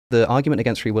The argument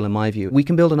against free will, in my view, we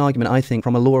can build an argument, I think,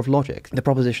 from a law of logic. The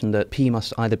proposition that P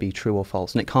must either be true or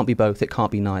false, and it can't be both, it can't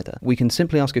be neither. We can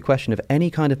simply ask a question of any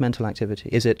kind of mental activity.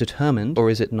 Is it determined or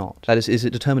is it not? That is it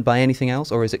determined by anything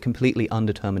else or is it completely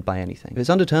undetermined by anything? If it's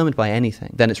undetermined by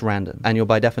anything, then it's random, and you're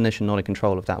by definition not in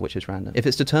control of that which is random. If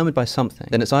it's determined by something,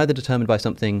 then it's either determined by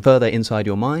something further inside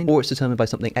your mind or it's determined by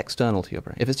something external to your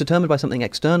brain. If it's determined by something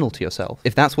external to yourself,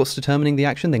 if that's what's determining the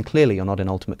action, then clearly you're not in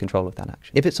ultimate control of that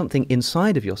action. If it's something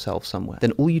inside of yourself somewhere,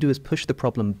 then all you do is push the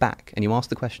problem back and you ask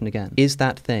the question again, is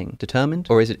that thing determined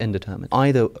or is it indeterminate?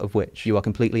 Either of which you are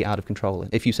completely out of control in.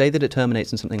 If you say that it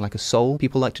terminates in something like a soul,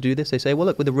 people like to do this. They say, well,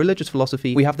 look, with a religious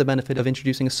philosophy, we have the benefit of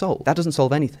introducing a soul. That doesn't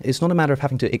solve anything. It's not a matter of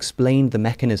having to explain the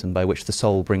mechanism by which the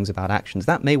soul brings about actions.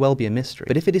 That may well be a mystery.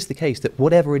 But if it is the case that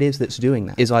whatever it is that's doing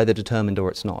that is either determined or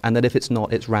it's not, and that if it's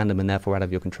not, it's random and therefore out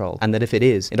of your control, and that if it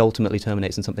is, it ultimately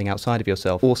terminates in something outside of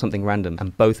yourself or something random,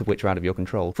 and both of which are out of your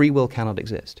control, free will cannot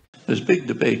exist. There's big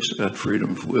debates about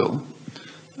freedom of will.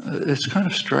 It's kind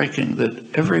of striking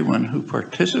that everyone who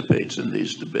participates in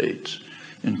these debates,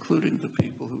 including the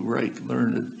people who write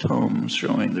learned tomes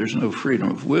showing there's no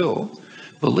freedom of will,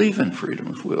 believe in freedom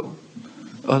of will.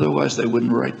 Otherwise, they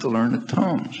wouldn't write the learned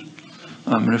tomes.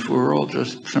 And if we're all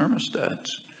just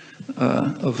thermostats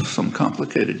of some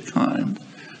complicated kind,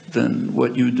 then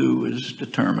what you do is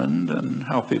determined, and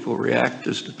how people react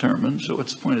is determined. So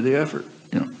what's the point of the effort?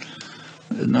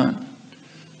 None.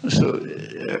 So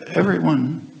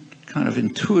everyone kind of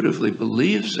intuitively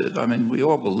believes it. I mean, we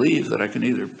all believe that I can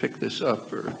either pick this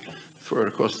up or throw it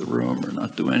across the room or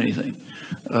not do anything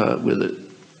with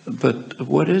it. But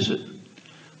what is it?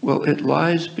 Well, it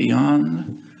lies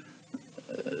beyond.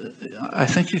 I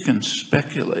think you can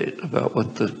speculate about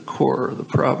what the core of the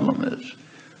problem is.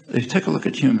 If you take a look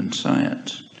at human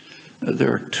science,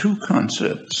 there are two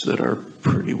concepts that are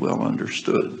pretty well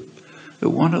understood.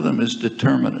 One of them is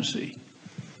determinacy.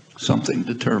 Something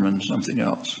determines something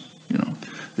else.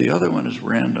 The other one is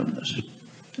randomness.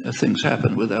 Things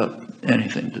happen without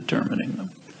anything determining them.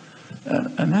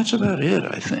 And that's about it,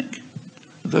 I think.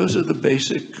 Those are the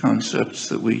basic concepts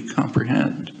that we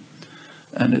comprehend.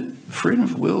 And freedom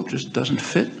of will just doesn't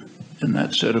fit in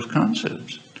that set of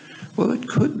concepts. Well, it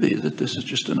could be that this is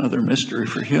just another mystery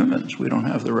for humans. We don't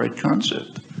have the right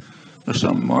concept.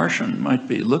 Some Martian might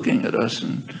be looking at us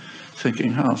and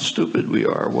thinking how stupid we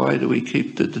are. Why do we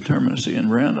keep the determinacy and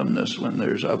randomness when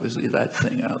there's obviously that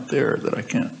thing out there that I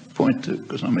can't point to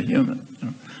because I'm a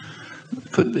human?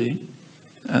 It could be.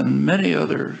 And many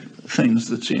other things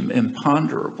that seem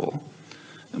imponderable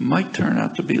might turn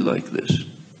out to be like this.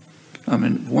 I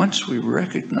mean, once we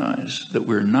recognize that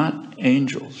we're not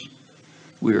angels,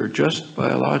 we are just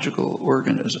biological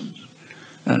organisms,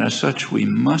 and as such we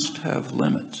must have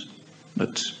limits.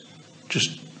 That's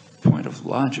just point of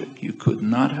logic. You could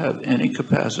not have any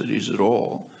capacities at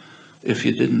all if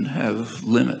you didn't have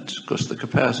limits, because the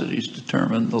capacities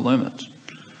determine the limits.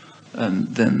 And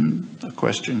then the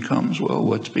question comes, well,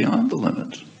 what's beyond the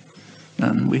limits?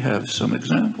 And we have some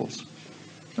examples,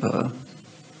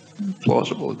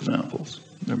 plausible examples.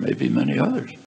 There may be many others.